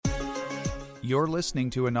You're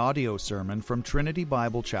listening to an audio sermon from Trinity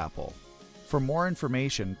Bible Chapel. For more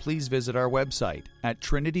information, please visit our website at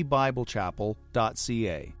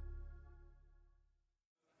trinitybiblechapel.ca.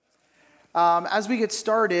 As we get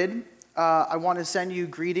started, I want to send you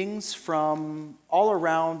greetings from all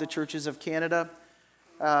around the churches of Canada.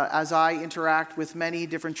 As I interact with many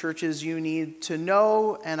different churches, you need to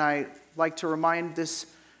know, and I like to remind this,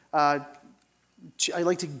 I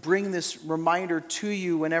like to bring this reminder to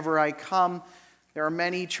you whenever I come. There are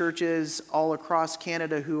many churches all across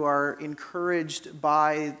Canada who are encouraged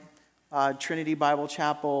by Trinity Bible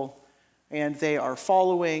Chapel, and they are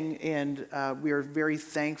following, and we are very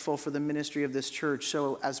thankful for the ministry of this church.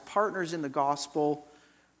 So as partners in the gospel,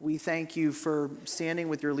 we thank you for standing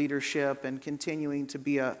with your leadership and continuing to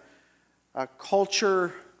be a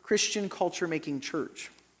Christian culture-making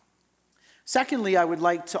church. Secondly, I would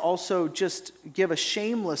like to also just give a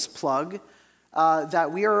shameless plug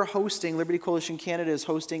that we are hosting, Liberty Coalition Canada is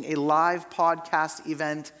hosting a live podcast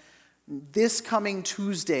event this coming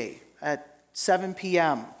Tuesday at 7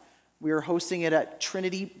 p.m. We are hosting it at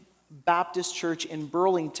Trinity Baptist Church in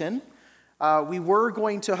Burlington. We were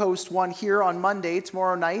going to host one here on Monday,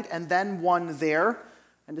 tomorrow night, and then one there,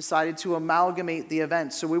 and decided to amalgamate the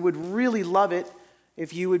event. So we would really love it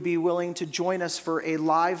if you would be willing to join us for a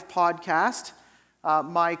live podcast.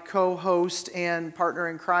 My co-host and partner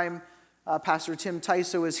in crime, Pastor Tim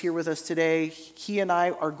Tyso, is here with us today. He and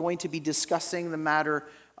I are going to be discussing the matter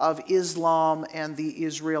of Islam and the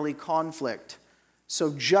Israeli conflict.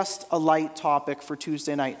 So just a light topic for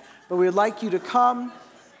Tuesday night. But we would like you to come.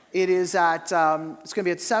 It is at, it's going to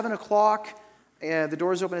be at 7 o'clock. The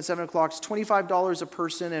doors open at 7 o'clock. It's $25 a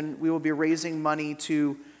person, and we will be raising money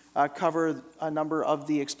to cover a number of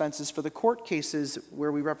the expenses for the court cases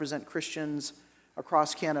where we represent Christians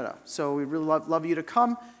across Canada. So we'd really love you to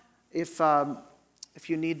come. If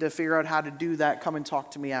you need to figure out how to do that, come and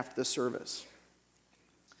talk to me after the service.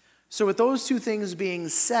 So with those two things being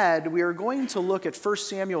said, we are going to look at 1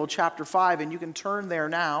 Samuel chapter 5, and you can turn there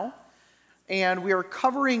now. And we are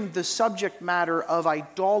covering the subject matter of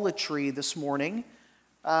idolatry this morning.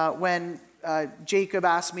 When Jacob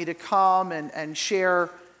asked me to come and share,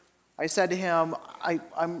 I said to him, I've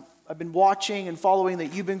been watching and following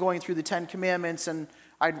that you've been going through the Ten Commandments, and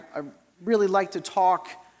I'd really like to talk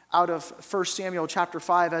out of 1 Samuel chapter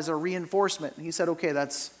 5 as a reinforcement. And he said, okay,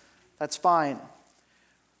 that's fine.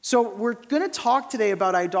 So we're going to talk today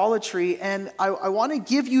about idolatry, and I want to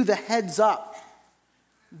give you the heads up.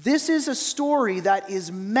 This is a story that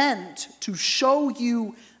is meant to show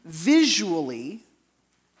you visually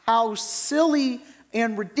how silly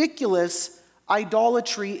and ridiculous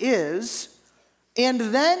idolatry is, and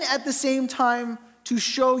then at the same time to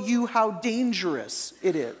show you how dangerous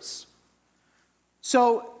it is.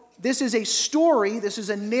 So this is a story, this is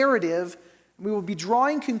a narrative. We will be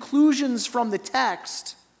drawing conclusions from the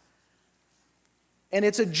text. And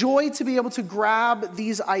it's a joy to be able to grab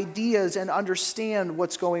these ideas and understand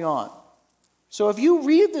what's going on. So if you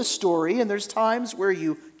read this story, and there's times where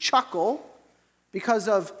you chuckle because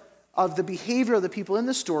of the behavior of the people in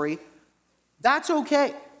the story, that's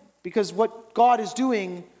okay. Because what God is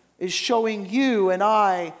doing is showing you and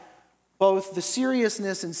I both the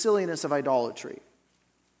seriousness and silliness of idolatry.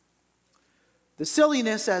 The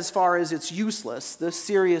silliness as far as it's useless, the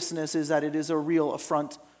seriousness is that it is a real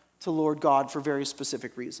affront to Lord God for very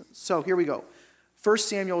specific reasons. So here we go. 1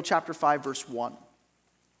 Samuel chapter 5, verse 1.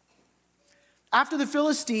 After the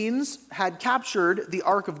Philistines had captured the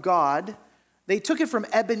ark of God, they took it from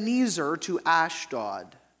Ebenezer to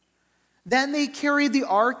Ashdod. Then they carried the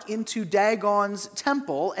ark into Dagon's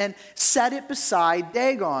temple and set it beside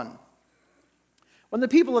Dagon. When the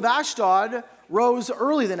people of Ashdod rose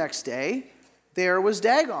early the next day, there was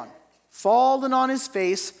Dagon, fallen on his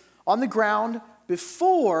face on the ground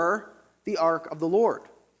before the ark of the Lord.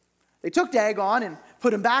 They took Dagon and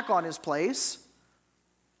put him back on his place.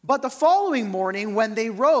 But the following morning, when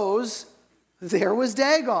they rose, there was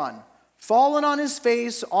Dagon, fallen on his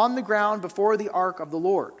face on the ground before the ark of the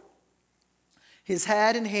Lord. His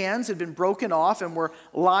head and hands had been broken off and were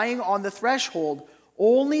lying on the threshold.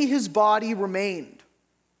 Only his body remained.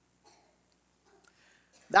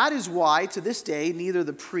 That is why, to this day, neither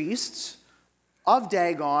the priests of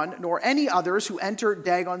Dagon nor any others who enter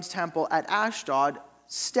Dagon's temple at Ashdod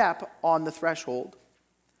step on the threshold.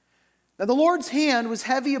 Now the Lord's hand was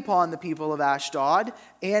heavy upon the people of Ashdod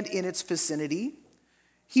and in its vicinity.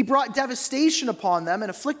 He brought devastation upon them and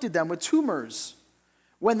afflicted them with tumors.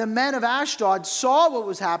 When the men of Ashdod saw what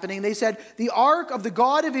was happening, they said, "The ark of the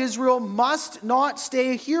God of Israel must not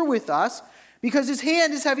stay here with us, because his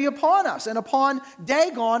hand is heavy upon us and upon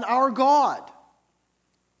Dagon our God."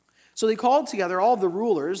 So they called together all the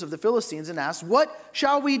rulers of the Philistines and asked, "What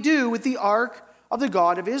shall we do with the ark of the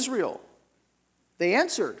God of Israel?" They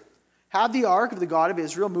answered, "Have the ark of the God of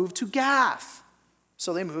Israel moved to Gath."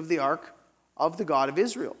 So they moved the ark of the God of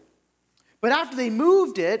Israel. But after they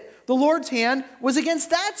moved it, the Lord's hand was against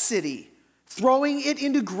that city, throwing it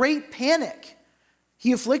into great panic.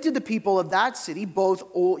 He afflicted the people of that city, both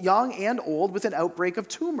young and old, with an outbreak of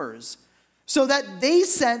tumors, so that they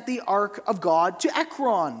sent the ark of God to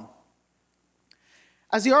Ekron.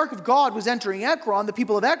 As the ark of God was entering Ekron, the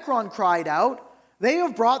people of Ekron cried out, "They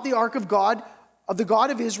have brought the ark of God, of the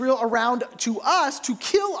God of Israel, around to us to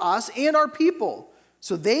kill us and our people."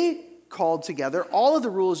 So they called together all of the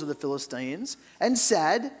rulers of the Philistines and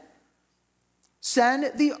said,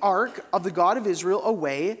 "Send the ark of the God of Israel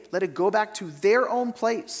away. Let it go back to their own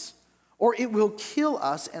place, or it will kill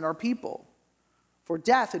us and our people." For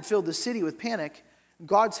death had filled the city with panic.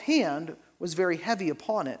 God's hand was very heavy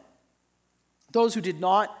upon it. Those who did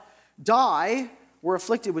not die were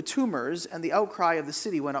afflicted with tumors, and the outcry of the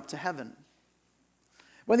city went up to heaven.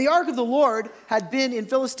 When the ark of the Lord had been in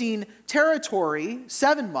Philistine territory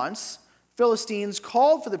 7 months, Philistines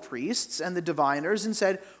called for the priests and the diviners and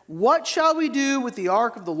said, "What shall we do with the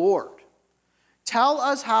ark of the Lord? Tell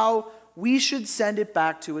us how we should send it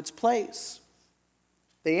back to its place."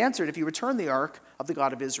 They answered, "If you return the ark of the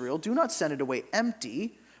God of Israel, do not send it away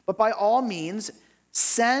empty, but by all means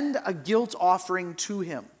send a guilt offering to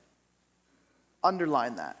him."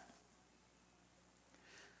 Underline that.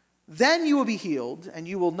 "Then you will be healed, and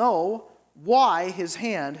you will know why his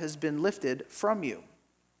hand has been lifted from you."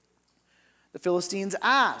 The Philistines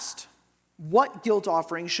asked, "What guilt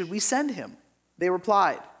offering should we send him?" They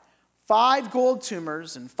replied, 5 gold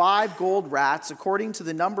tumors and 5 gold rats, according to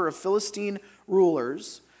the number of Philistine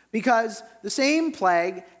rulers, because the same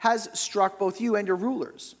plague has struck both you and your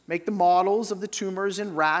rulers. Make the models of the tumors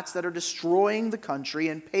and rats that are destroying the country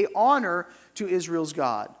and pay honor to Israel's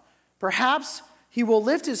God. Perhaps he will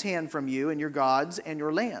lift his hand from you and your gods and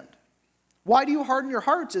your land. Why do you harden your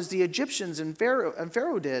hearts as the Egyptians and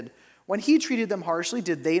Pharaoh did? When he treated them harshly,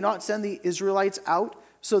 did they not send the Israelites out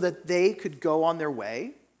so that they could go on their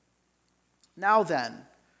way? Now then,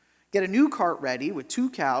 get a new cart ready with 2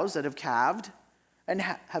 cows that have calved and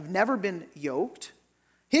have never been yoked.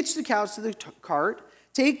 Hitch the cows to the cart,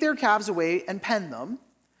 take their calves away and pen them.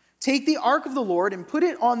 Take the ark of the Lord and put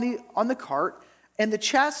it on the cart, and the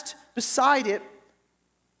chest beside it,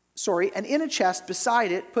 and in a chest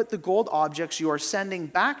beside it, put the gold objects you are sending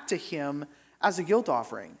back to him as a guilt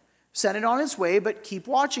offering. Send it on its way, but keep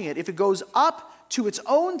watching it. If it goes up to its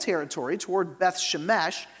own territory toward Beth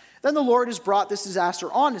Shemesh, then the Lord has brought this disaster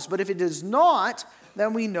on us. But if it does not,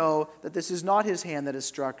 then we know that this is not his hand that has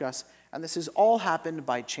struck us, and this has all happened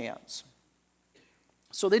by chance."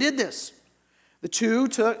 So they did this. They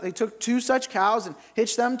took 2 such cows and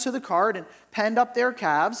hitched them to the cart and penned up their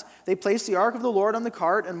calves. They placed the ark of the Lord on the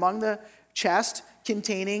cart and among the chest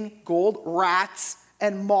containing gold rats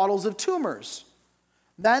and models of tumors.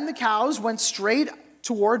 Then the cows went straight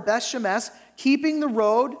toward Beth Shemesh, keeping the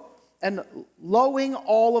road and lowing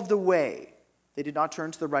all of the way. They did not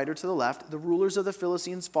turn to the right or to the left. The rulers of the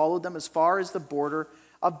Philistines followed them as far as the border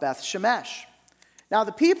of Beth Shemesh. Now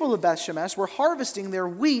the people of Beth Shemesh were harvesting their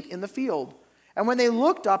wheat in the field. And when they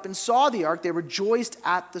looked up and saw the ark, they rejoiced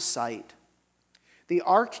at the sight. The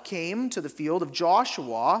ark came to the field of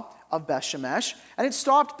Joshua of Beth Shemesh, and it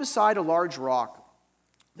stopped beside a large rock.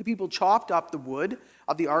 The people chopped up the wood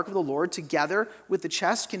of the ark of the Lord together with the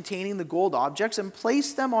chest containing the gold objects and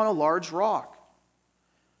placed them on a large rock.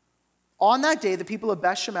 On that day, the people of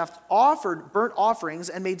Beth Shemesh offered burnt offerings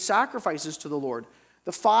and made sacrifices to the Lord.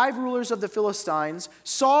 The 5 rulers of the Philistines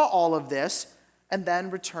saw all of this and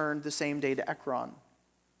then returned the same day to Ekron.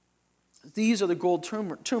 These are the gold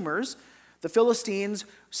tumors the Philistines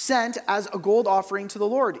sent as a gold offering to the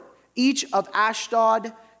Lord, each of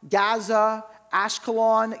Ashdod, Gaza,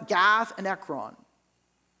 Ashkelon, Gath, and Ekron.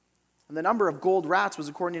 And the number of gold rats was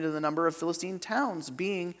according to the number of Philistine towns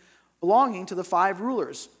belonging to the 5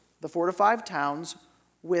 rulers, the fortified towns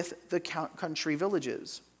with the country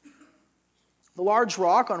villages. The large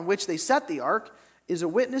rock on which they set the ark is a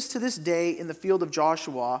witness to this day in the field of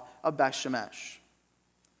Joshua of Beth Shemesh.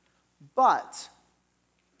 But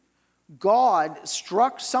God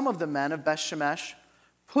struck some of the men of Beth Shemesh,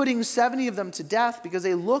 putting 70 of them to death because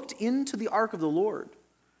they looked into the ark of the Lord.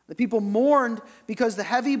 The people mourned because the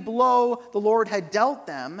heavy blow the Lord had dealt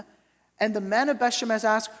them, and the men of Beth Shemesh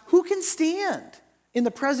asked, "Who can stand in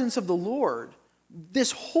the presence of the Lord,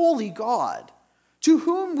 this holy God? To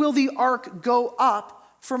whom will the ark go up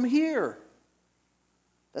from here?"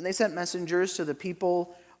 Then they sent messengers to the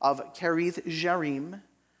people of Kiriath Jearim,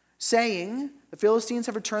 saying, "The Philistines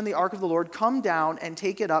have returned the ark of the Lord. Come down and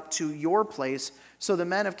take it up to your place." So the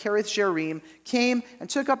men of Kiriath-Jearim came and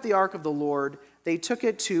took up the ark of the Lord. They took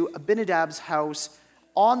it to Abinadab's house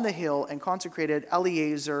on the hill and consecrated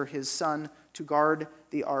Eleazar, his son, to guard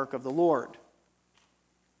the ark of the Lord.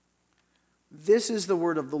 This is the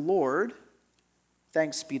word of the Lord.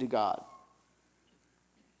 Thanks be to God.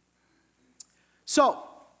 So,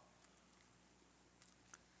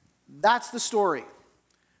 that's the story.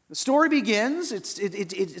 The story begins,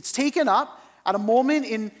 it's taken up at a moment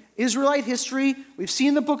in Israelite history. We've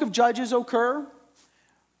seen the book of Judges occur.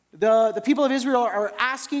 The people of Israel are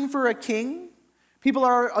asking for a king. People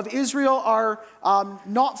of Israel are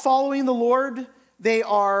not following the Lord. They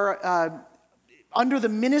are under the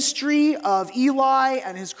ministry of Eli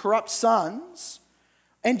and his corrupt sons.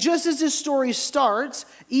 And just as this story starts,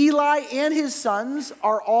 Eli and his sons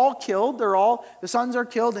are all killed. The sons are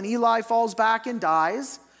killed, and Eli falls back and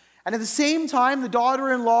dies. And at the same time, the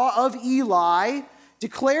daughter-in-law of Eli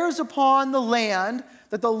declares upon the land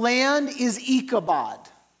that the land is Ichabod.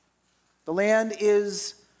 The land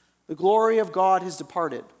is the glory of God has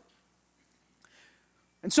departed.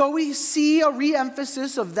 And so we see a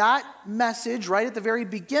re-emphasis of that message right at the very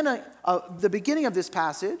beginning of this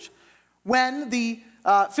passage, when the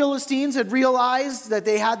Philistines had realized that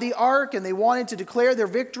they had the ark and they wanted to declare their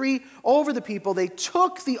victory over the people. They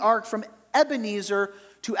took the ark from Ebenezer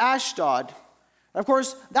to Ashdod. And of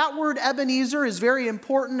course, that word Ebenezer is very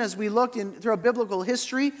important as we looked through biblical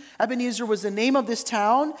history. Ebenezer was the name of this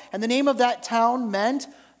town, and the name of that town meant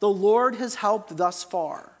the Lord has helped thus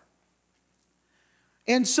far.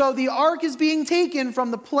 And so the ark is being taken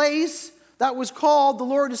from the place that was called the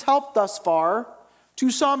Lord has helped thus far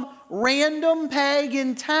to some random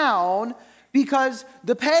pagan town, because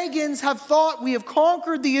the pagans have thought we have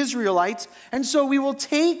conquered the Israelites, and so we will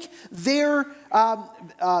take their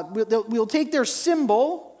we'll take their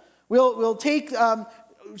symbol, we'll take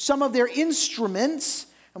some of their instruments,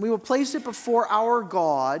 and we will place it before our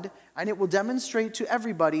God, and it will demonstrate to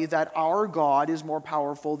everybody that our God is more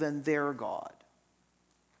powerful than their God.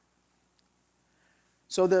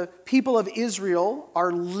 So the people of Israel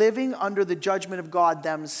are living under the judgment of God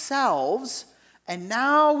themselves. And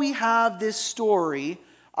now we have this story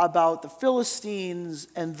about the Philistines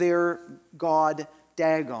and their god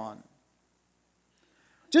Dagon.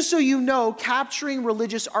 Just so you know, capturing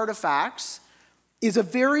religious artifacts is a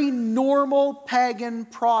very normal pagan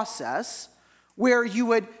process where you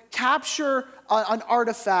would capture an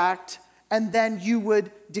artifact and then you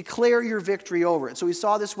would declare your victory over it. So we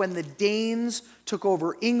saw this when the Danes took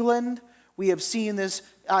over England. We have seen this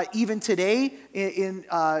even today in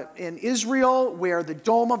Israel, where the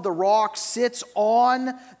Dome of the Rock sits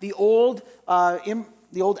on the old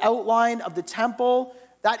outline of the temple.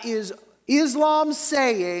 That is Islam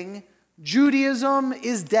saying Judaism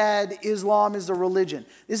is dead, Islam is the religion.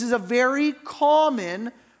 This is a very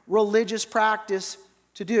common religious practice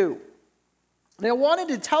to do. And I wanted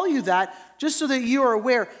to tell you that just so that you are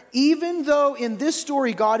aware, even though in this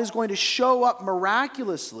story God is going to show up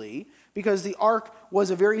miraculously, because the ark was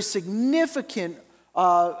a very significant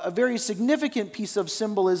piece of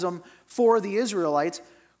symbolism for the Israelites,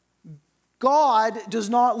 God does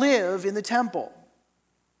not live in the temple.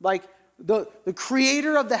 Like the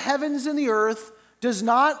creator of the heavens and the earth does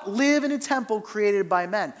not live in a temple created by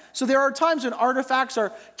men. So there are times when artifacts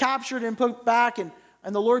are captured and put back, and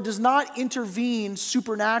the Lord does not intervene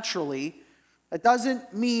supernaturally. That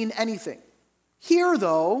doesn't mean anything. Here,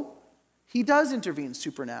 though, he does intervene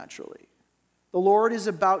supernaturally. The Lord is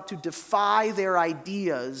about to defy their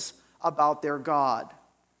ideas about their God.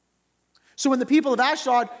 So when the people of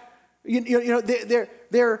Ashdod,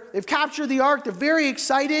 they've captured the ark, they're very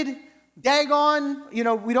excited. Dagon,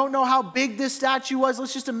 we don't know how big this statue was.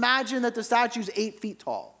 Let's just imagine that the statue is 8 feet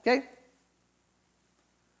tall, okay?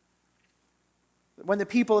 When the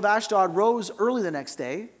people of Ashdod rose early the next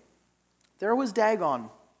day, there was Dagon,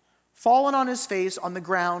 fallen on his face on the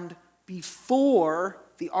ground before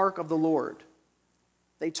the ark of the Lord.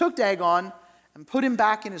 They took Dagon and put him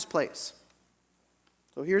back in his place.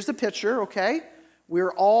 So here's the picture, okay?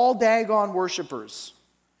 We're all Dagon worshipers.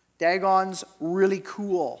 Dagon's really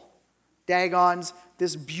cool. Dagon's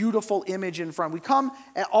this beautiful image in front. We come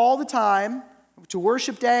all the time to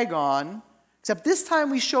worship Dagon, except this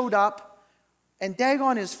time we showed up and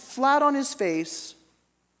Dagon is flat on his face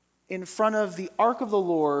in front of the ark of the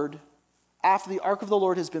Lord after the ark of the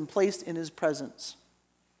Lord has been placed in his presence.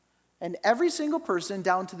 And every single person,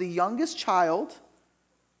 down to the youngest child,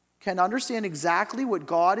 can understand exactly what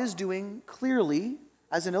God is doing clearly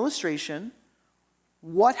as an illustration.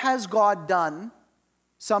 What has God done?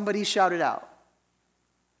 Somebody shouted out.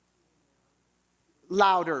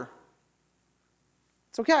 louder.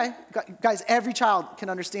 It's okay. Guys, every child can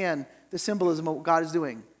understand the symbolism of what God is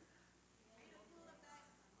doing.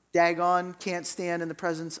 Dagon can't stand in the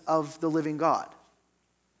presence of the living God.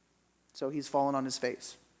 So he's fallen on his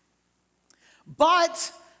face.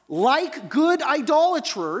 But like good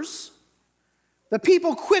idolaters, the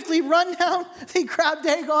people quickly run down, they grab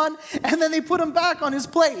Dagon, and then they put him back on his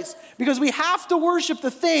place. Because we have to worship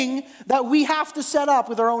the thing that we have to set up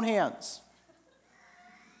with our own hands.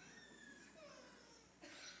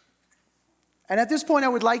 And at this point, I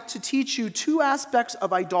would like to teach you two aspects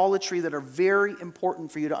of idolatry that are very important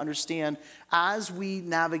for you to understand as we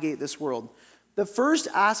navigate this world. The first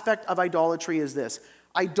aspect of idolatry is this.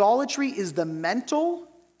 Idolatry is the mental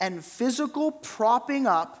and physical propping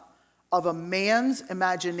up of a man's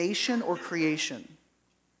imagination or creation.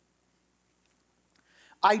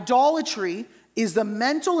 Idolatry is the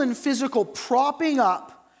mental and physical propping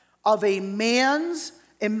up of a man's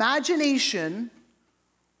imagination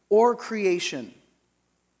or creation.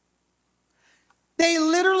 They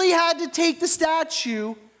literally had to take the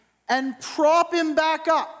statue and prop him back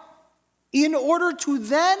up in order to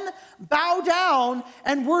then bow down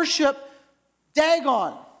and worship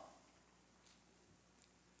Dagon.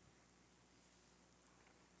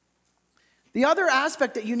 The other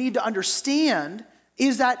aspect that you need to understand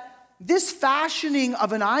is that this fashioning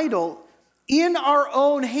of an idol in our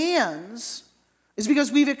own hands is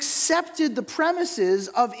because we've accepted the premises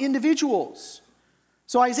of individuals.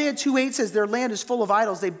 So Isaiah 2:8 says, their land is full of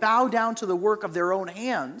idols. They bow down to the work of their own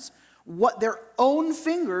hands, what their own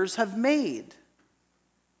fingers have made.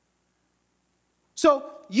 So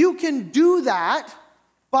you can do that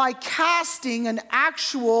by casting an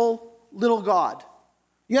actual little god.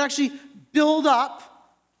 You can actually build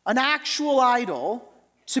up an actual idol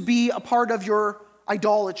to be a part of your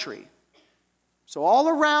idolatry. So all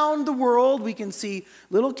around the world, we can see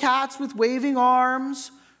little cats with waving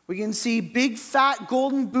arms. We can see big, fat,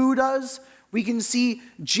 golden Buddhas. We can see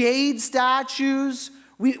jade statues.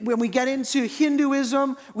 When we get into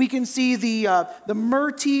Hinduism, we can see the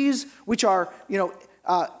murtis, which are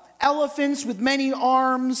elephants with many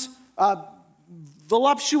arms,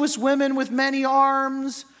 voluptuous women with many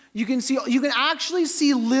arms. You can actually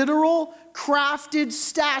see literal crafted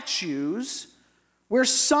statues where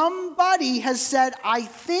somebody has said, I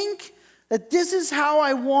think that this is how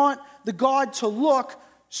I want the God to look,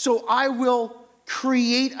 so I will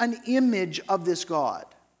create an image of this God.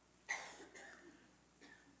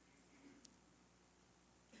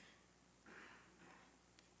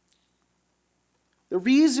 The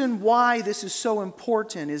reason why this is so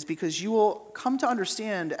important is because you will come to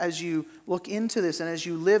understand as you look into this and as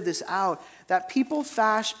you live this out, that people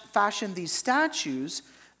fashion these statues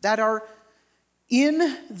that are in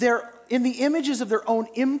the images of their own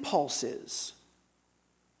impulses.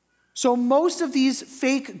 So most of these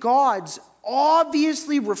fake gods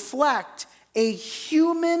obviously reflect a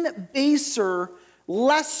human, baser,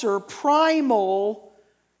 lesser, primal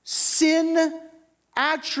sin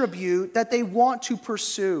attribute that they want to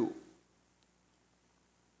pursue.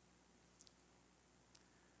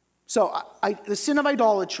 So the sin of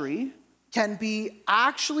idolatry can be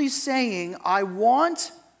actually saying, I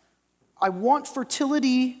want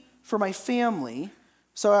fertility for my family,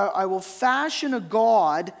 so I will fashion a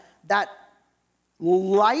god that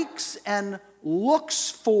likes and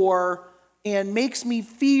looks for and makes me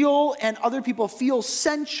feel and other people feel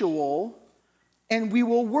sensual, and we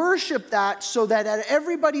will worship that so that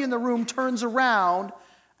everybody in the room turns around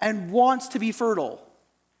and wants to be fertile.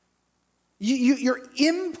 You're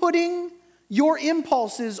inputting your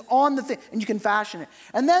impulses on the thing, and you can fashion it.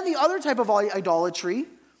 And then the other type of idolatry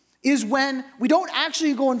is when we don't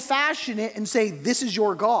actually go and fashion it and say, this is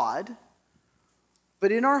your God,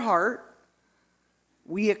 but in our heart,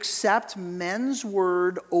 we accept men's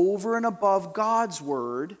word over and above God's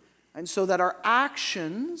word, and so that our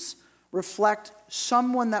actions reflect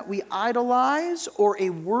someone that we idolize or a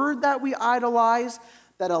word that we idolize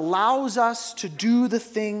that allows us to do the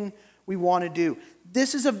thing we want to do.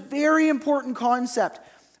 This is a very important concept.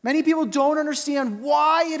 Many people don't understand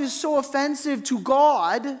why it is so offensive to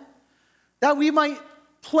God that we might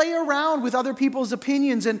play around with other people's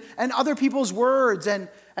opinions and other people's words and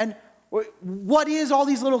what is all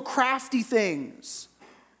these little crafty things.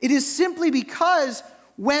 It is simply because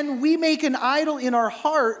when we make an idol in our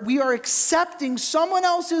heart, we are accepting someone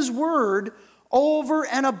else's word over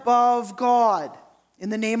and above God in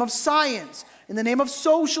the name of science, in the name of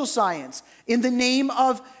social science, in the name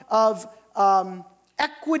of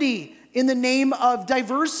equity, in the name of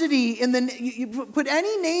diversity, you put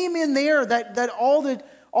any name in there that all the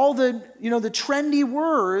trendy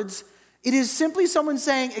words, It is simply someone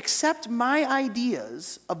saying, accept my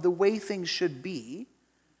ideas of the way things should be,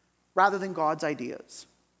 rather than God's ideas.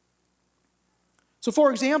 So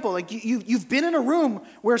for example, like you've been in a room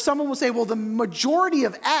where someone will say, well, the majority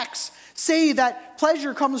of X say that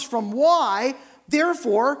pleasure comes from Y,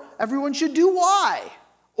 therefore everyone should do Y.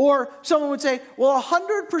 Or someone would say, well,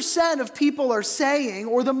 100% of people are saying,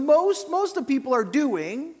 or the most of people are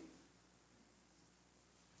doing.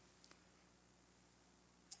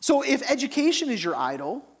 So if education is your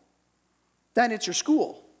idol, then it's your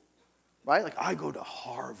school, right? Like, I go to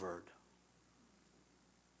Harvard.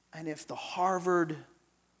 And if the Harvard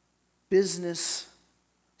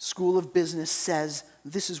School of Business says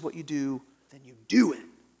this is what you do, then you do it.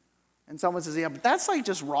 And someone says, yeah, but that's like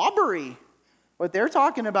just robbery, what they're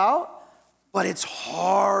talking about. But it's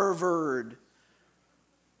Harvard.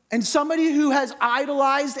 And somebody who has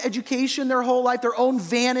idolized education their whole life, their own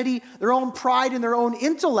vanity, their own pride, and their own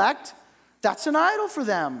intellect, that's an idol for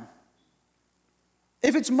them.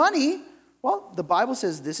 If it's money, well, the Bible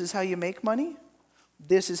says this is how you make money.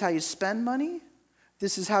 This is how you spend money.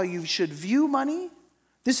 This is how you should view money.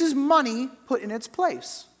 This is money put in its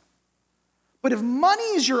place. But if money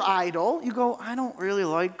is your idol, you go, I don't really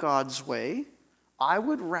like God's way. I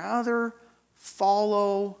would rather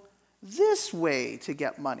follow this way to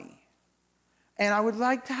get money. And I would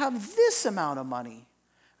like to have this amount of money.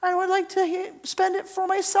 I would like to spend it for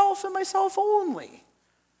myself and myself only.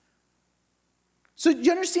 So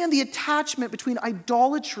you understand the attachment between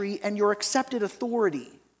idolatry and your accepted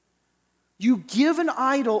authority. You give an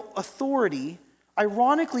idol authority,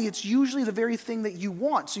 ironically, it's usually the very thing that you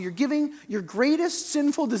want. So you're giving your greatest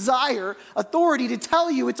sinful desire authority to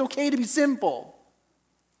tell you it's okay to be simple.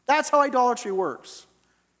 That's how idolatry works.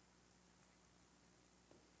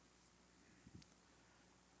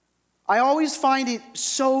 I always find it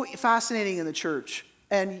so fascinating in the church,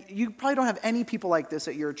 and you probably don't have any people like this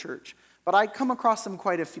at your church, but I come across them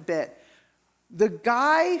quite a bit. The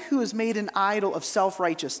guy who has made an idol of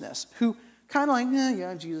self-righteousness, who kind of like,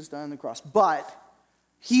 yeah, Jesus died on the cross, but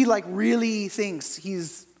he like really thinks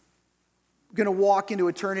he's going to walk into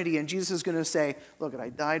eternity and Jesus is going to say, look, I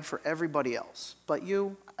died for everybody else, but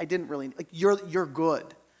you, I didn't really, like you're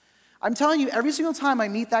good. I'm telling you, every single time I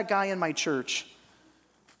meet that guy in my church,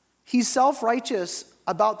 he's self-righteous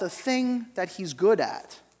about the thing that he's good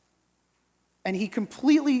at. And he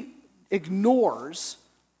completely ignores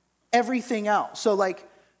everything else. So like,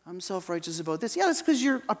 I'm self-righteous about this. Yeah, that's because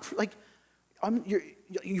you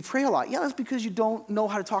pray a lot. Yeah, that's because you don't know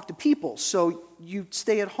how to talk to people. So you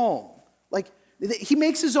stay at home. Like, he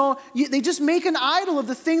makes his own, they just make an idol of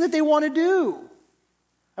the thing that they want to do.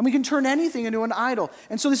 And we can turn anything into an idol.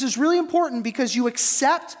 And so this is really important because you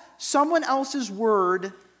accept someone else's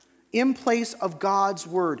word in place of God's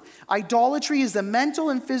word. Idolatry is the mental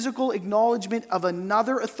and physical acknowledgement of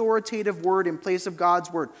another authoritative word in place of God's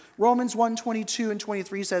word. Romans 1:22 and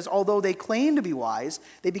 23 says, although they claimed to be wise,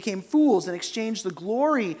 they became fools and exchanged the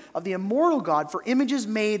glory of the immortal God for images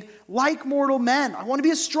made like mortal men. I want to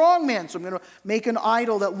be a strong man, so I'm going to make an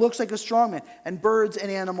idol that looks like a strong man, and birds and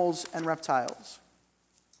animals and reptiles.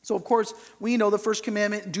 So, of course, we know the first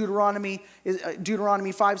commandment, Deuteronomy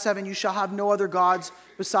 5:7, you shall have no other gods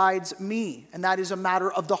besides me. And that is a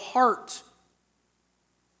matter of the heart.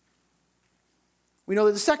 We know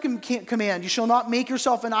that the second command, you shall not make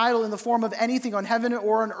yourself an idol in the form of anything on heaven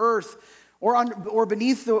or on earth or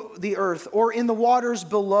beneath the earth or in the waters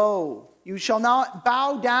below. You shall not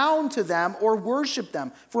bow down to them or worship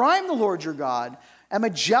them. For I am the Lord your God. I'm a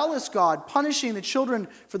jealous God, punishing the children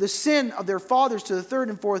for the sin of their fathers to the third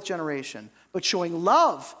and fourth generation, but showing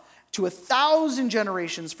love to 1,000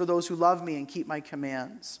 generations for those who love me and keep my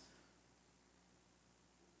commands.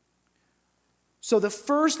 So the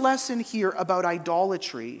first lesson here about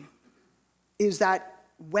idolatry is that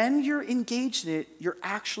when you're engaged in it, you're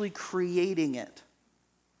actually creating it.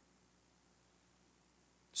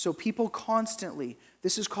 So people constantly,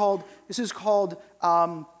 this is called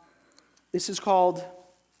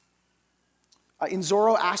in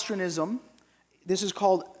Zoroastrianism, this is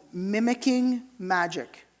called mimicking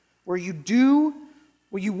magic, where you do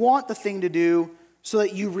what you want the thing to do so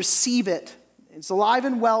that you receive it. It's alive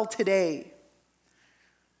and well today.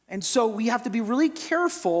 And so we have to be really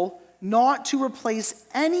careful not to replace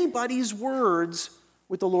anybody's words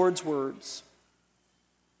with the Lord's words.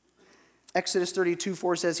 Exodus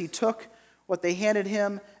 32:4 says, he took what they handed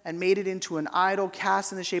him and made it into an idol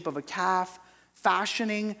cast in the shape of a calf,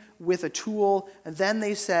 fashioning with a tool. And then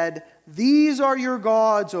they said, these are your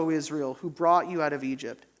gods, O Israel, who brought you out of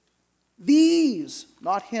Egypt. These,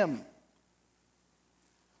 not him.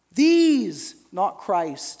 These, not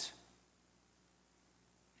Christ.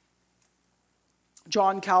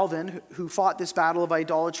 John Calvin, who fought this battle of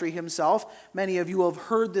idolatry himself, many of you will have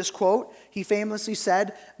heard this quote. He famously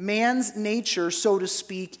said, "Man's nature, so to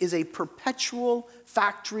speak, is a perpetual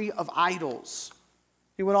factory of idols."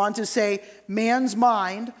 He went on to say, "Man's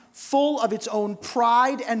mind, full of its own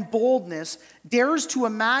pride and boldness, dares to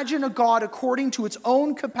imagine a God according to its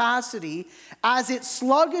own capacity. As it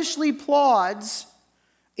sluggishly plods,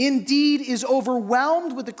 indeed is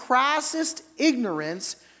overwhelmed with the crassest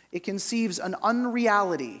ignorance, it conceives an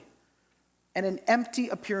unreality and an empty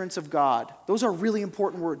appearance of God." Those are really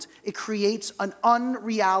important words. It creates an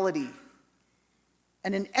unreality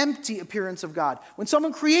and an empty appearance of God. When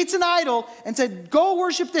someone creates an idol and said, "Go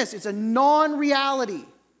worship this," it's a non-reality.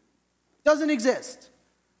 It doesn't exist.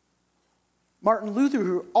 Martin Luther,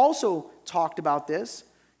 who also talked about this,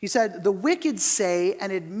 he said, "The wicked say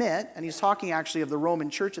and admit," and he's talking actually of the Roman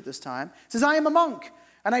church at this time, says, "I am a monk,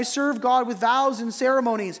 and I serve God with vows and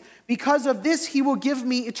ceremonies. Because of this, he will give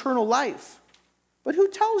me eternal life." But who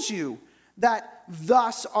tells you that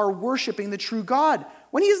thus are worshiping the true God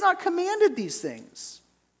when he has not commanded these things?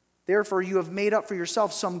 Therefore, you have made up for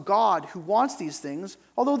yourself some God who wants these things,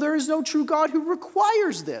 although there is no true God who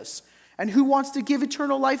requires this, and who wants to give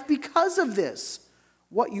eternal life because of this.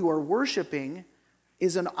 What you are worshiping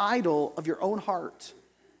is an idol of your own heart,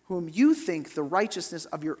 whom you think the righteousness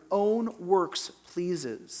of your own works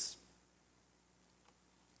pleases.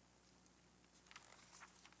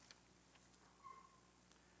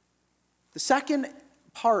 The second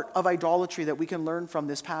part of idolatry that we can learn from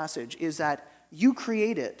this passage is that you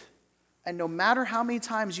create it, and no matter how many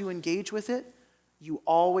times you engage with it, you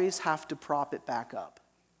always have to prop it back up.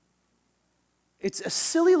 It's a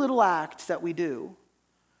silly little act that we do,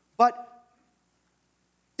 but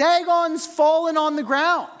Dagon's fallen on the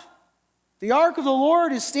ground. The ark of the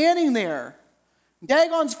Lord is standing there.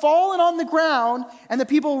 Dagon's fallen on the ground, and the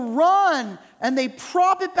people run and they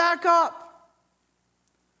prop it back up.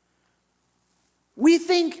 We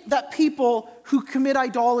think that people who commit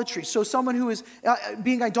idolatry, so someone who is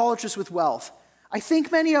being idolatrous with wealth, I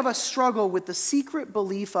think many of us struggle with the secret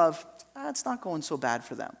belief of, it's not going so bad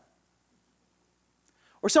for them.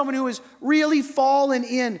 Or someone who has really fallen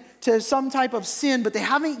into some type of sin, but they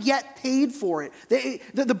haven't yet paid for it.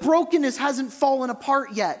 The brokenness hasn't fallen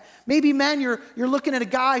apart yet. Maybe, men, you're looking at a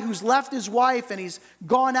guy who's left his wife and he's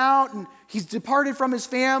gone out and he's departed from his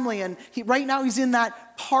family, and right now he's in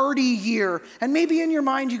that party year. And maybe in your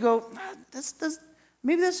mind you go,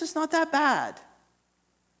 maybe that's just not that bad.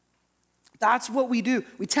 That's what we do.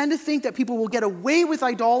 We tend to think that people will get away with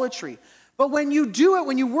idolatry. But when you do it,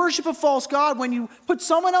 when you worship a false god, when you put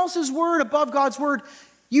someone else's word above God's word,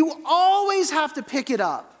 you always have to pick it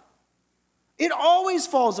up. It always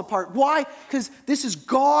falls apart. Why? Because this is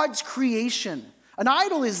God's creation. An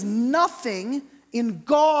idol is nothing in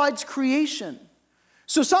God's creation.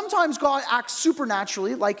 So sometimes God acts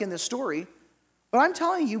supernaturally, like in this story. But I'm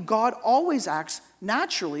telling you, God always acts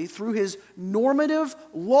naturally through his normative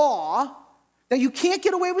law that you can't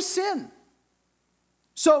get away with sin.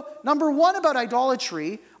 So, number one about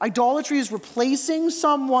idolatry is replacing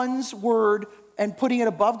someone's word and putting it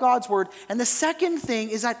above God's word. And the second thing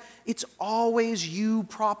is that it's always you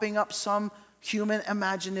propping up some human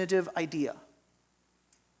imaginative idea.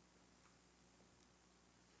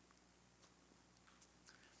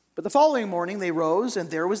 But the following morning they rose, and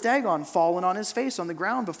there was Dagon fallen on his face on the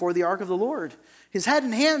ground before the ark of the Lord. His head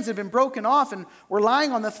and hands had been broken off and were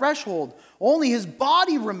lying on the threshold. Only his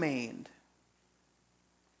body remained.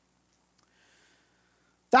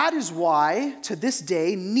 That is why, to this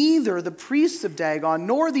day, neither the priests of Dagon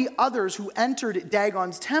nor the others who entered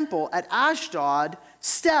Dagon's temple at Ashdod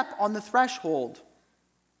step on the threshold.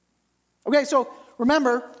 Okay, so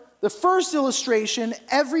remember, the first illustration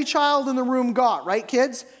every child in the room got, right,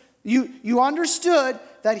 kids? You understood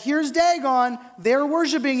that here's Dagon, they're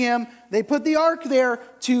worshiping him. They put the ark there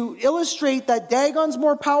to illustrate that Dagon's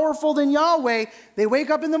more powerful than Yahweh. They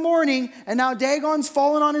wake up in the morning, and now Dagon's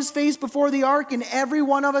fallen on his face before the ark, and every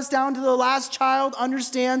one of us, down to the last child,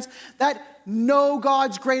 understands that no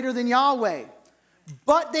God's greater than Yahweh.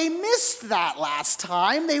 But they missed that last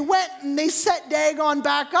time. They went and they set Dagon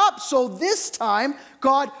back up. So this time,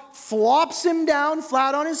 God flops him down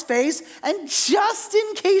flat on his face, and just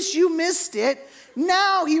in case you missed it,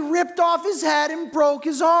 now he ripped off his head and broke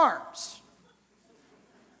his arms.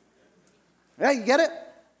 Yeah, you get it?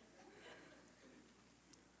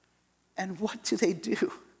 And what do?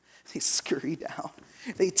 They scurry down.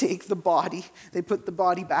 They take the body, they put the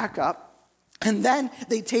body back up, and then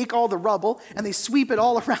they take all the rubble and they sweep it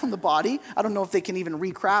all around the body. I don't know if they can even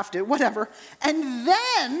recraft it, whatever. And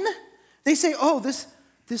then they say, oh,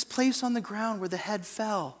 this place on the ground where the head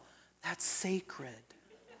fell, That's sacred.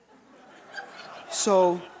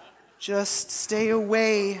 So just stay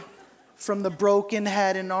away from the broken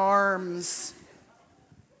head and arms.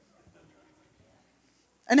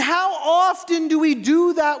 And how often do we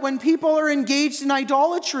do that when people are engaged in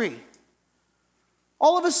idolatry?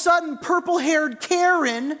 All of a sudden, purple-haired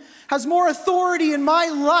Karen has more authority in my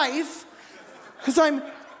life because I'm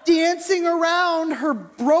dancing around her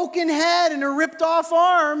broken head and her ripped-off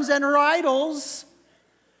arms and her idols.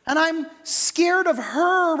 And I'm scared of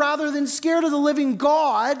her rather than scared of the living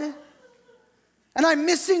God. And I'm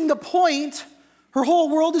missing the point. Her whole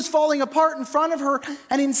world is falling apart in front of her.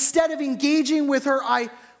 And instead of engaging with her,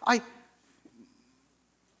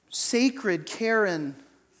 sacred Karen,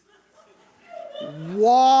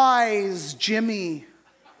 wise Jimmy.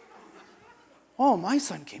 Oh, my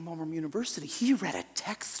son came home from university. He read a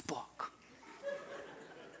textbook.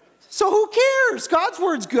 So who cares? God's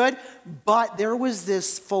word's good. But there was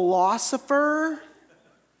this philosopher.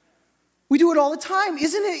 We do it all the time.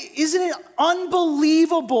 Isn't it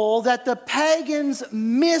unbelievable that the pagans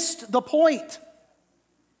missed the point?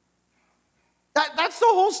 That's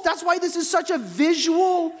why this is such a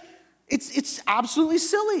visual. It's absolutely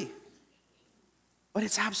silly. But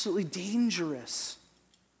it's absolutely dangerous.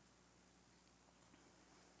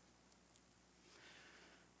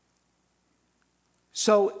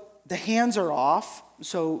 So the hands are off.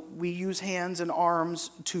 So we use hands and arms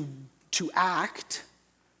to act.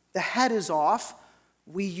 The head is off.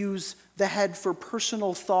 We use the head for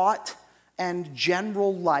personal thought and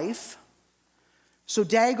general life. So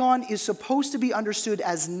Dagon is supposed to be understood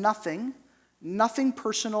as nothing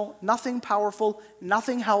personal, nothing powerful,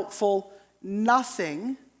 nothing helpful,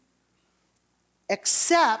 nothing,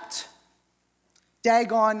 except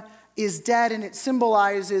Dagon is dead, and it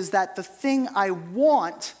symbolizes that the thing I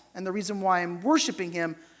want, and the reason why I'm worshiping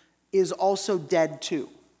him, is also dead too.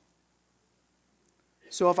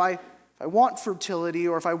 So if I want fertility,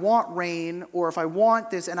 or if I want rain, or if I want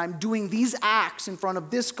this, and I'm doing these acts in front of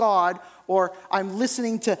this God, or I'm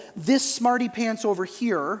listening to this smarty pants over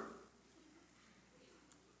here,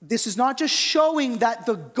 this is not just showing that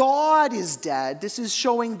the God is dead. This is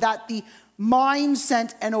showing that the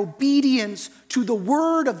mindset and obedience to the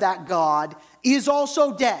word of that God is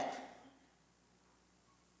also dead.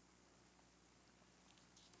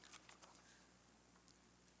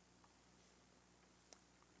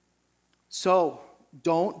 So,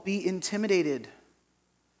 don't be intimidated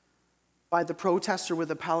by the protester with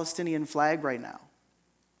a Palestinian flag right now.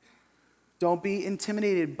 Don't be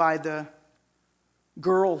intimidated by the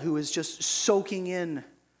girl who is just soaking in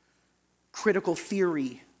critical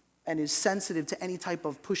theory and is sensitive to any type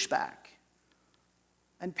of pushback.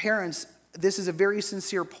 And parents, this is a very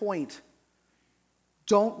sincere point.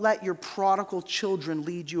 Don't let your prodigal children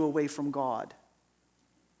lead you away from God.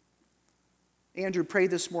 Andrew prayed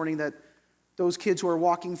this morning that those kids who are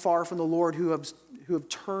walking far from the Lord, who have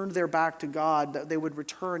turned their back to God, that they would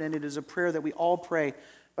return, and it is a prayer that we all pray.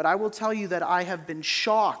 But I will tell you that I have been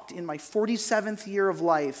shocked in my 47th year of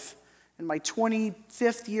life, in my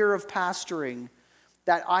 25th year of pastoring,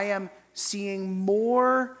 that I am seeing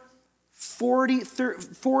more 40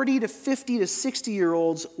 to 50 to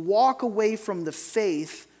 60-year-olds walk away from the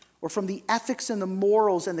faith or from the ethics and the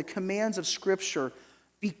morals and the commands of Scripture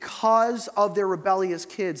because of their rebellious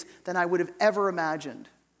kids than I would have ever imagined.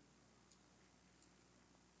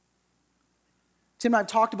 Tim and I have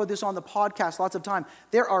talked about this on the podcast lots of time.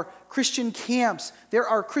 There are Christian camps, there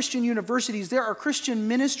are Christian universities, there are Christian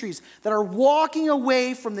ministries that are walking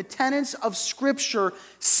away from the tenets of Scripture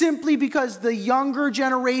simply because the younger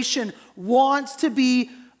generation wants to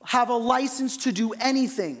have a license to do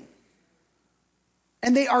anything.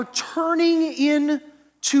 And they are turning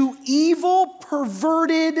into evil,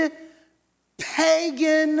 perverted,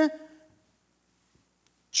 pagan,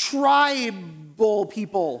 tribal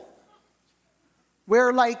people.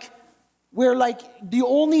 Where the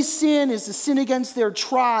only sin is to sin against their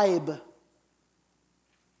tribe.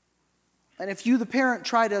 And if you, the parent,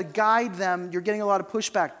 try to guide them, you're getting a lot of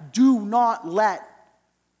pushback. Do not let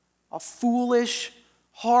a foolish,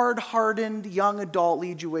 hard-hardened young adult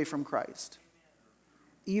lead you away from Christ.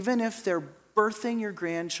 Even if they're birthing your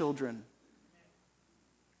grandchildren.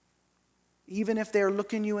 Even if they're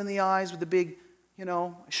looking you in the eyes with a big,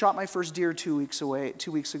 I shot my first deer 2 weeks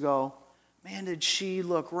ago. Man, did she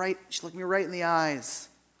look right? She looked me right in the eyes.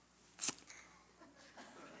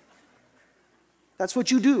 That's what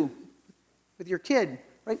you do with your kid,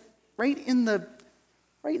 right in the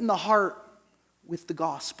heart with the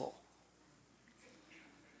gospel,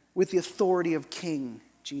 with the authority of King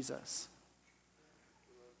Jesus.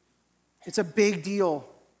 It's a big deal.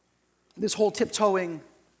 This whole tiptoeing.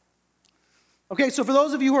 Okay, so for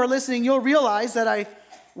those of you who are listening, you'll realize that I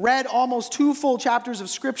read almost 2 full chapters of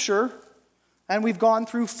Scripture, and we've gone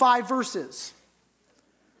through 5 verses.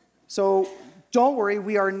 So don't worry,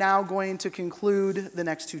 we are now going to conclude the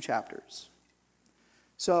next 2 chapters.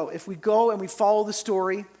 So if we go and we follow the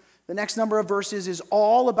story, the next number of verses is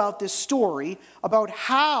all about this story, about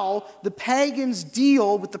how the pagans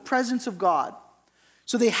deal with the presence of God.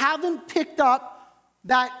 So they haven't picked up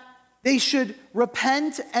that they should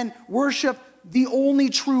repent and worship the only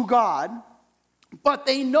true God, but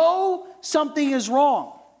they know something is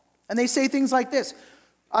wrong. And they say things like this.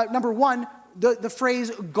 Number 1, the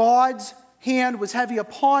phrase, God's hand was heavy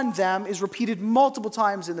upon them, is repeated multiple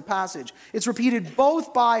times in the passage. It's repeated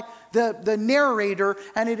both by the narrator,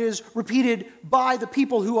 and it is repeated by the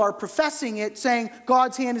people who are professing it, saying,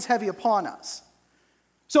 God's hand is heavy upon us.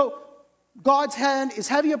 So God's hand is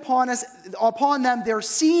heavy upon us, upon them. They're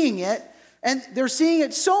seeing it, and they're seeing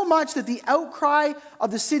it so much that the outcry of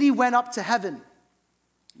the city went up to heaven.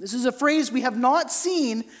 This is a phrase we have not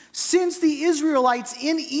seen since the Israelites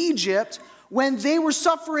in Egypt, when they were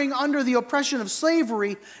suffering under the oppression of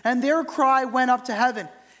slavery, and their cry went up to heaven.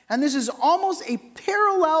 And this is almost a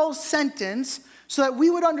parallel sentence so that we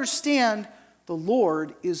would understand the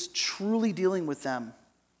Lord is truly dealing with them.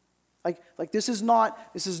 Like this is not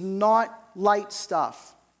light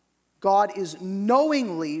stuff. God is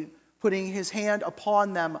knowingly putting his hand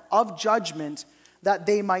upon them of judgment that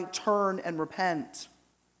they might turn and repent.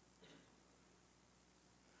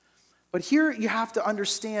 But here you have to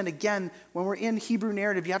understand, again, when we're in Hebrew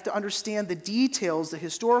narrative, you have to understand the details, the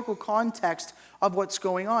historical context of what's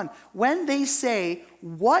going on. When they say,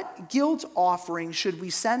 what guilt offering should we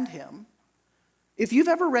send him? If you've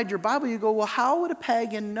ever read your Bible, you go, well, how would a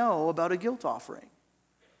pagan know about a guilt offering?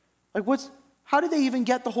 How did they even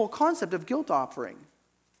get the whole concept of guilt offering?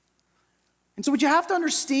 And so what you have to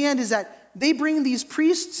understand is that they bring these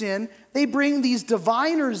priests in, they bring these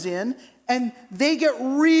diviners in, and they get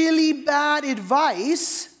really bad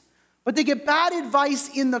advice, but they get bad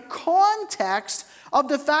advice in the context of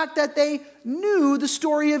the fact that they knew the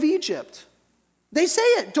story of Egypt. They say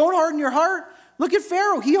it, don't harden your heart. Look at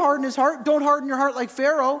Pharaoh, he hardened his heart. Don't harden your heart like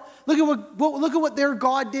Pharaoh. Look at what their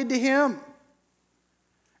God did to him.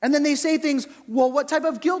 And then they say things, well, what type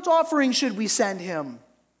of guilt offering should we send him?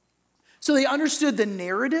 So they understood the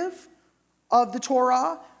narrative of the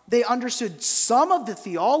Torah. They understood some of the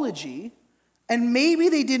theology, and maybe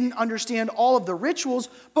they didn't understand all of the rituals,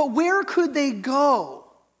 but where could they go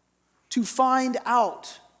to find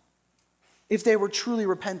out if they were truly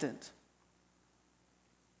repentant?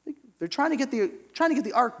 They're trying to get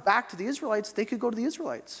the ark back to the Israelites. They could go to the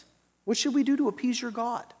Israelites. What should we do to appease your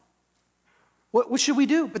God? What should we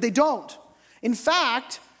do? But they don't. In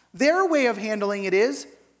fact, their way of handling it is,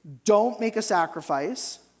 don't make a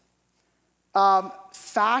sacrifice.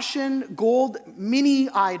 Fashion gold mini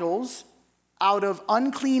idols out of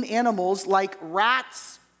unclean animals like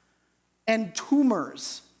rats and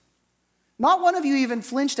tumors. Not one of you even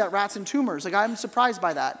flinched at rats and tumors. I'm surprised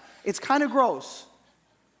by that. It's kind of gross.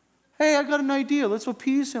 Hey, I got an idea. Let's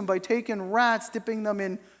appease him by taking rats, dipping them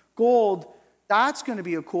in gold. That's going to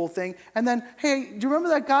be a cool thing. And then, hey, do you remember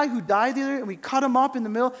that guy who died the other day? And we cut him up in the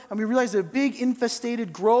middle, and we realized a big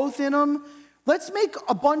infestated growth in him. Let's make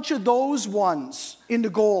a bunch of those ones into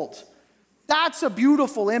gold. That's a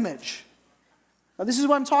beautiful image. Now, this is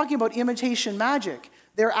what I'm talking about, imitation magic.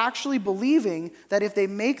 They're actually believing that if they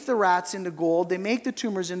make the rats into gold, they make the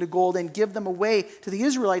tumors into gold and give them away to the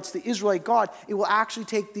Israelites, the Israelite God, it will actually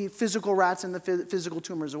take the physical rats and the physical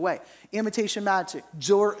tumors away. Imitation magic,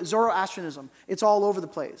 Zoroastrianism, it's all over the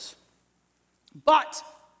place. But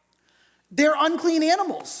they're unclean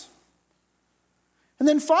animals. And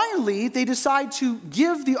then finally, they decide to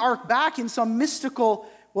give the ark back in some mystical,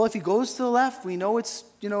 well, if he goes to the left, we know it's,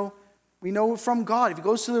 we know from God. If he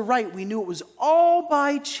goes to the right, we knew it was all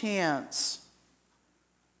by chance.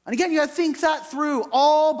 And again, you got to think that through,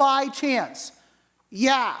 all by chance.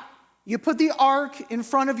 Yeah, you put the ark in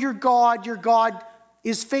front of your God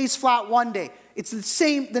is face flat one day. It's the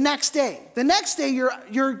same the next day. The next day,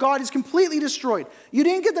 your God is completely destroyed. You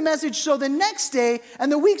didn't get the message, so the next day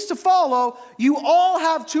and the weeks to follow, you all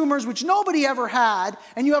have tumors which nobody ever had,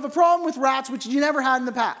 and you have a problem with rats which you never had in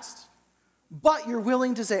the past. But you're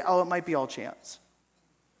willing to say, it might be all chance.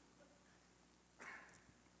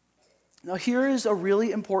 Now, here is a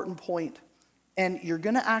really important point, and you're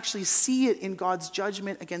going to actually see it in God's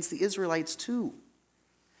judgment against the Israelites too.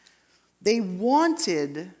 They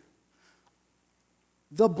wanted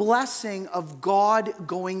the blessing of God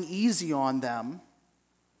going easy on them,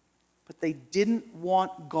 but they didn't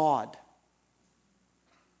want God.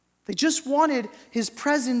 They just wanted his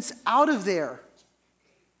presence out of there.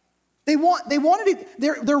 They wanted it.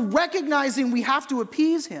 They're recognizing we have to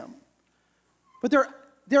appease him. But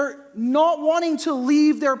they're not wanting to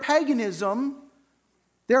leave their paganism,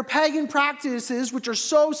 their pagan practices, which are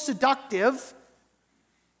so seductive.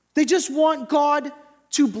 They just want God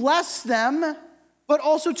to bless them, but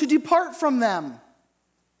also to depart from them.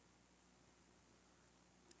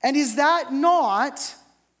 And is that not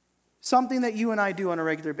something that you and I do on a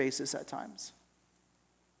regular basis at times?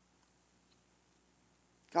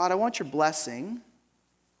 God, I want your blessing.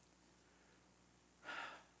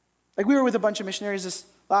 Like, we were with a bunch of missionaries this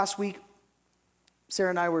last week. Sarah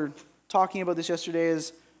and I were talking about this yesterday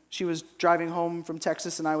as she was driving home from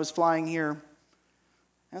Texas and I was flying here.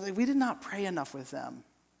 I was like, we did not pray enough with them.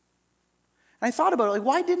 And I thought about it, like,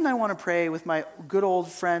 why didn't I want to pray with my good old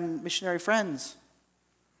friend, missionary friends?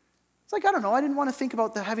 It's like, I don't know, I didn't want to think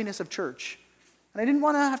about the heaviness of church. And I didn't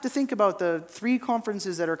want to have to think about the 3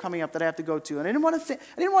 conferences that are coming up that I have to go to. And I didn't want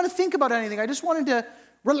to think about anything. I just wanted to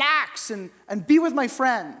relax and be with my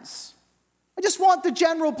friends. I just want the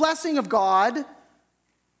general blessing of God,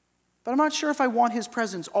 but I'm not sure if I want his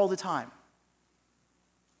presence all the time.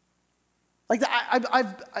 Like,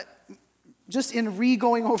 I've just in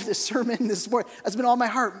going over this sermon this morning, it's been on my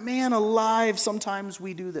heart. Man alive, sometimes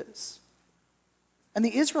we do this. And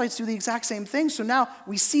the Israelites do the exact same thing. So now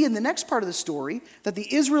we see in the next part of the story that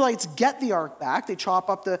the Israelites get the ark back. They chop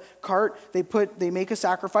up the cart. They make a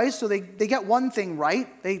sacrifice. So they get one thing right.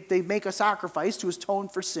 They make a sacrifice to atone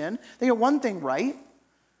for sin. They get one thing right.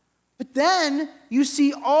 But then you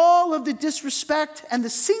see all of the disrespect and the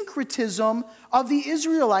syncretism of the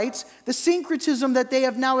Israelites, the syncretism that they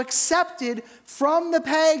have now accepted from the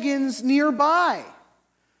pagans nearby.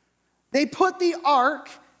 They put the ark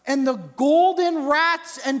and the golden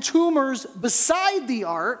rats and tumors beside the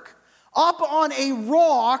ark up on a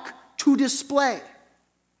rock to display.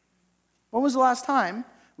 When was the last time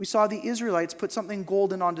we saw the Israelites put something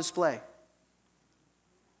golden on display?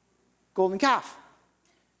 Golden calf.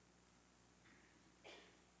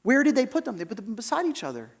 Where did they put them? They put them beside each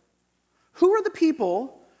other. Who are the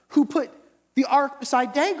people who put the ark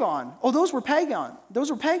beside Dagon? Oh, those were pagan. Those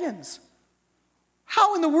were pagans.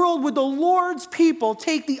 How in the world would the Lord's people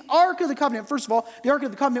take the Ark of the Covenant, first of all, the Ark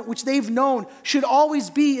of the Covenant, which they've known should always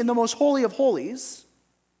be in the most holy of holies?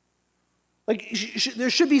 Like, there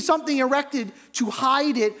should be something erected to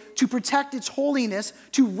hide it, to protect its holiness,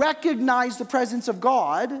 to recognize the presence of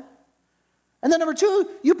God. And then number 2,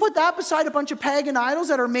 you put that beside a bunch of pagan idols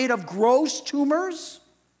that are made of gross tumors.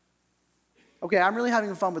 Okay, I'm really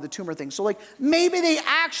having fun with the tumor thing. So, like, maybe they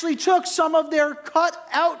actually took some of their cut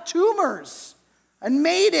out tumors and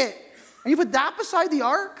made it. And you put that beside the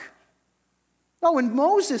ark? No, when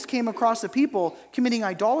Moses came across the people committing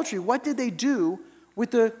idolatry, what did they do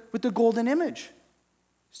with the golden image?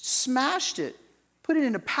 Smashed it, put it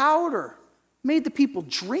into powder, made the people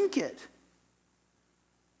drink it.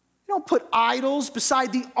 You don't put idols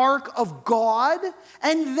beside the ark of God.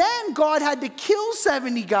 And then God had to kill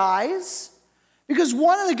 70 guys because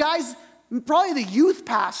one of the guys, probably the youth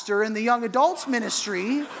pastor in the young adults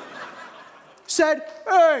ministry, said,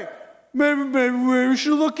 hey, maybe we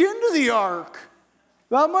should look into the ark.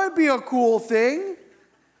 That might be a cool thing.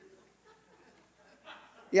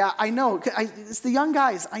 Yeah, I know. It's the young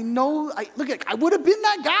guys. I know. I would have been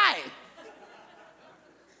that guy.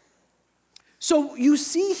 So you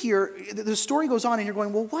see here, the story goes on and you're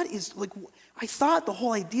going, well, what is, like, I thought the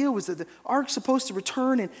whole idea was that the ark's supposed to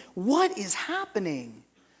return, and what is happening?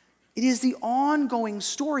 It is the ongoing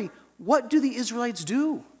story. What do the Israelites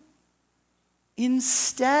do?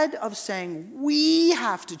 Instead of saying, we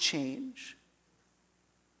have to change,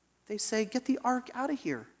 they say, get the ark out of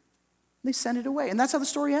here. They send it away. And that's how the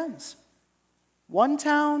story ends. One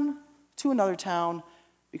town to another town,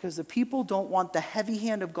 because the people don't want the heavy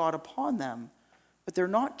hand of God upon them, but they're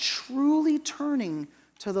not truly turning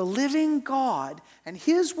to the living God and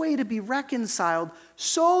his way to be reconciled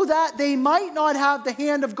so that they might not have the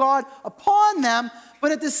hand of God upon them,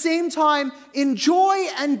 but at the same time enjoy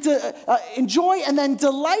and then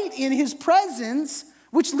delight in his presence,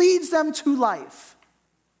 which leads them to life.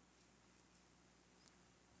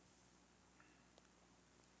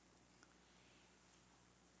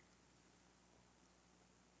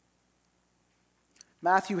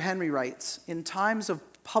 Matthew Henry writes, in times of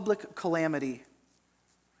public calamity,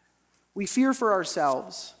 we fear for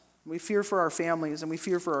ourselves, we fear for our families, and we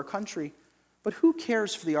fear for our country, but who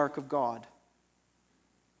cares for the ark of God?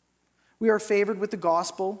 We are favored with the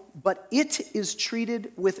gospel, but it is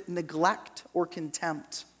treated with neglect or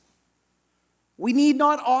contempt. We need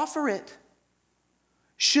not offer it.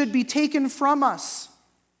 Should be taken from us.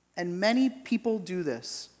 And many people do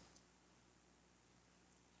this.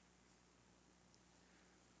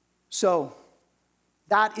 So,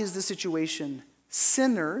 that is the situation.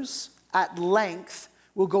 Sinners, at length,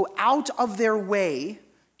 will go out of their way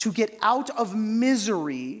to get out of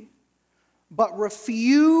misery, but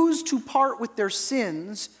refuse to part with their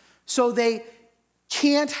sins, so they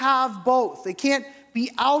can't have both. They can't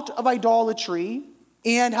be out of idolatry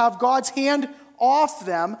and have God's hand off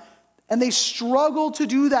them, and they struggle to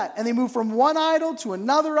do that. And they move from one idol to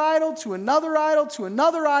another idol, to another idol, to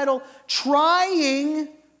another idol, trying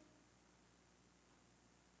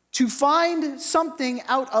to find something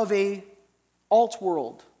out of a alt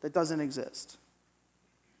world that doesn't exist.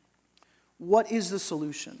 What is the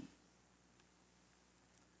solution?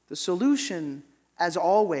 The solution, as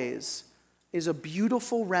always, is a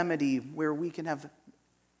beautiful remedy where we can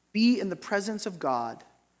be in the presence of God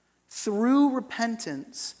through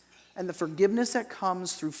repentance and the forgiveness that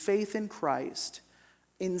comes through faith in Christ,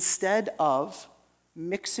 instead of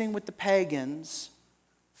mixing with the pagans,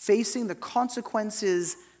 facing the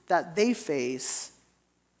consequences that they face,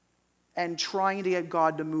 and trying to get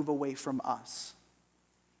God to move away from us.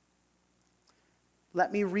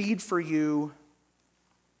 Let me read for you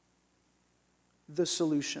the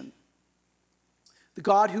solution. The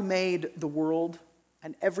God who made the world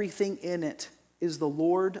and everything in it is the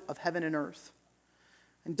Lord of heaven and earth,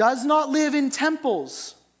 and does not live in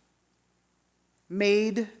temples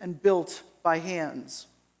made and built by hands.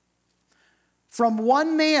 From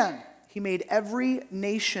one man he made every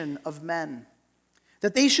nation of men,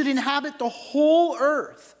 that they should inhabit the whole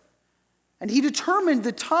earth. And he determined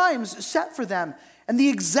the times set for them and the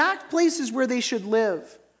exact places where they should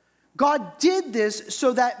live. God did this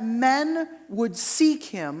so that men would seek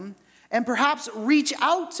him and perhaps reach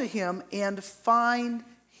out to him and find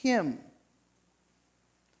him,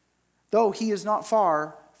 though he is not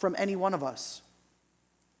far from any one of us.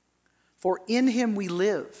 For in him we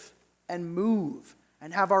live and move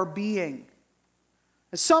and have our being.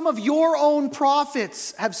 As some of your own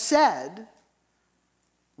prophets have said,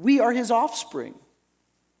 we are his offspring.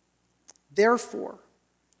 Therefore,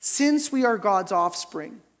 since we are God's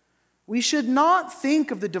offspring, we should not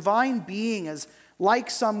think of the divine being as like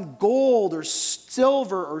some gold or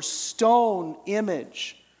silver or stone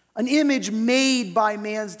image, an image made by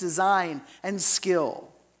man's design and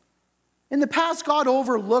skill. In the past, God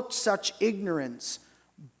overlooked such ignorance,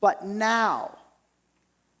 but now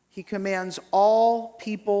he commands all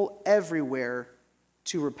people everywhere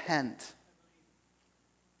to repent.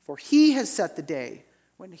 For he has set the day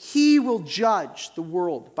when he will judge the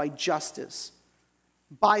world by justice,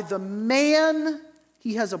 by the man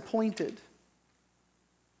he has appointed.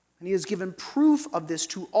 And he has given proof of this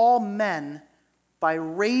to all men by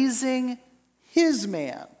raising his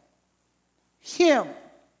man, him,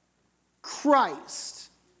 Christ,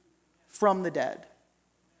 from the dead.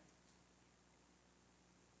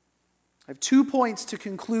 I have 2 points to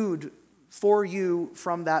conclude for you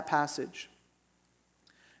from that passage.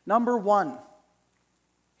 Number 1,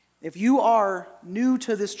 if you are new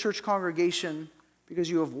to this church congregation because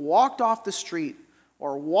you have walked off the street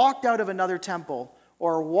or walked out of another temple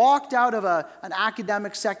or walked out of an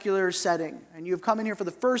academic secular setting and you have come in here for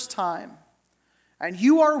the first time and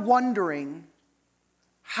you are wondering,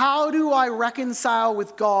 how do I reconcile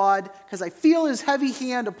with God because I feel his heavy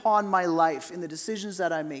hand upon my life in the decisions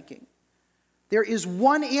that I'm making? There is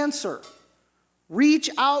one answer. Reach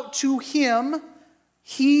out to him.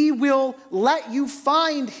 He will let you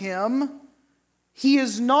find him. He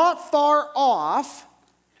is not far off,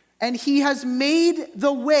 and he has made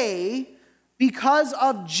the way because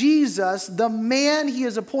of Jesus, the man he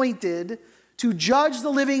has appointed to judge the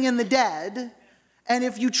living and the dead. And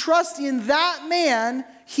if you trust in that man,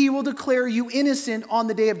 he will declare you innocent on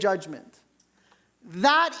the day of judgment.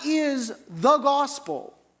 That is the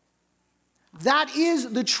gospel. That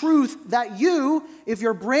is the truth that you, if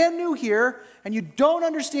you're brand new here and you don't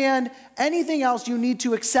understand anything else, you need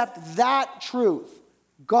to accept that truth.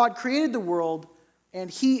 God created the world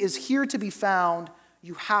and he is here to be found.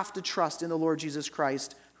 You have to trust in the Lord Jesus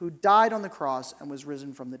Christ, who died on the cross and was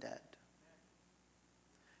risen from the dead.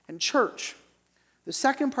 And church, the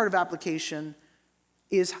second part of application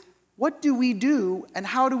is, what do we do and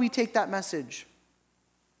how do we take that message?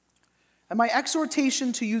 And my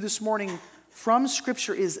exhortation to you this morning from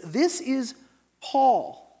Scripture is, this is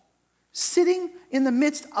Paul sitting in the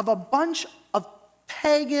midst of a bunch of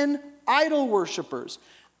pagan idol worshipers.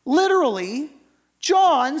 Literally,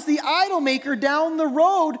 John's the idol maker down the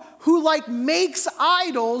road who makes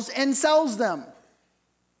idols and sells them.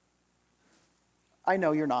 I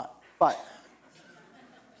know you're not, but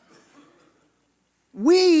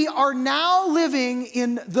We are now living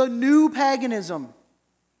in the new paganism.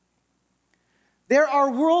 There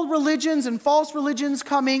are world religions and false religions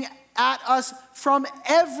coming at us from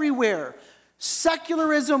everywhere.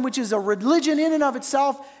 Secularism, which is a religion in and of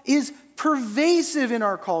itself, is pervasive in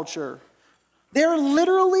our culture. They're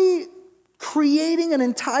literally creating an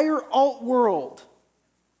entire alt world,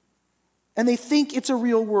 and they think it's a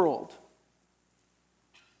real world.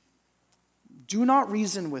 Do not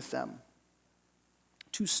reason with them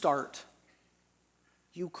to start.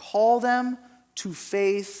 You call them to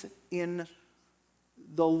faith in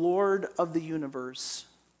the Lord of the universe.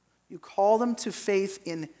 You call them to faith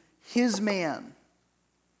in his man.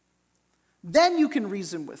 Then you can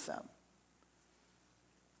reason with them.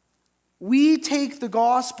 We take the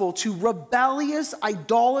gospel to rebellious,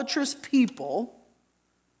 idolatrous people.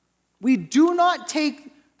 We do not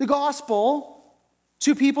take the gospel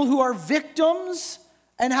to people who are victims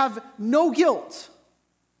and have no guilt.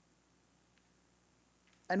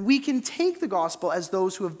 And we can take the gospel as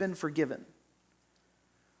those who have been forgiven.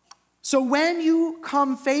 So when you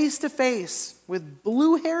come face to face with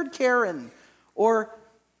blue-haired Karen or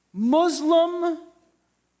Muslim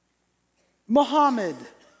Muhammad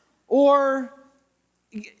or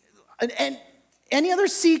any other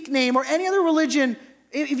Sikh name or any other religion,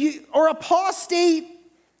 or apostate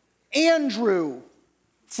Andrew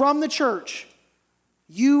from the church,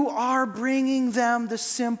 you are bringing them the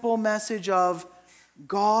simple message of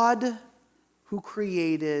God who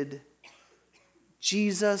created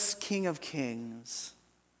Jesus, King of Kings.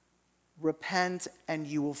 Repent and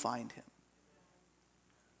you will find him.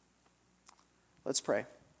 Let's pray.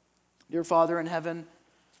 Dear Father in heaven,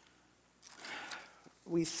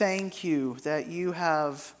 we thank you that you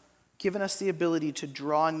have given us the ability to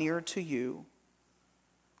draw near to you.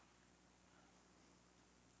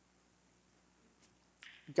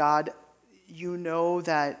 God, you know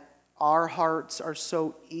that our hearts are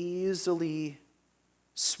so easily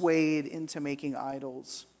swayed into making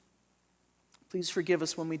idols. Please forgive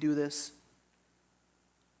us when we do this.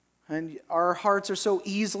 And our hearts are so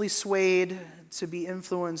easily swayed to be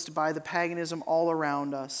influenced by the paganism all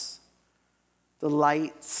around us. The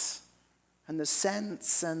lights and the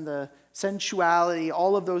scents and the sensuality,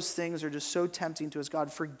 all of those things are just so tempting to us.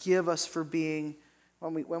 God, forgive us for being,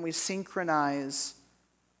 when we synchronize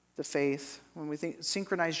the faith, when we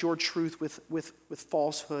synchronize your truth with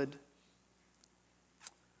falsehood.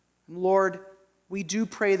 And Lord, we do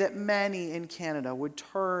pray that many in Canada would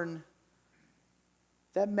turn,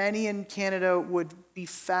 that many in Canada would be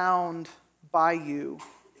found by you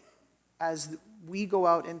as we go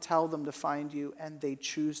out and tell them to find you, and they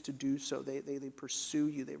choose to do so. They pursue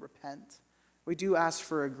you. They repent. We do ask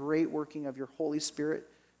for a great working of your Holy Spirit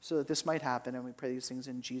so that this might happen, and we pray these things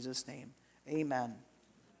in Jesus' name. Amen.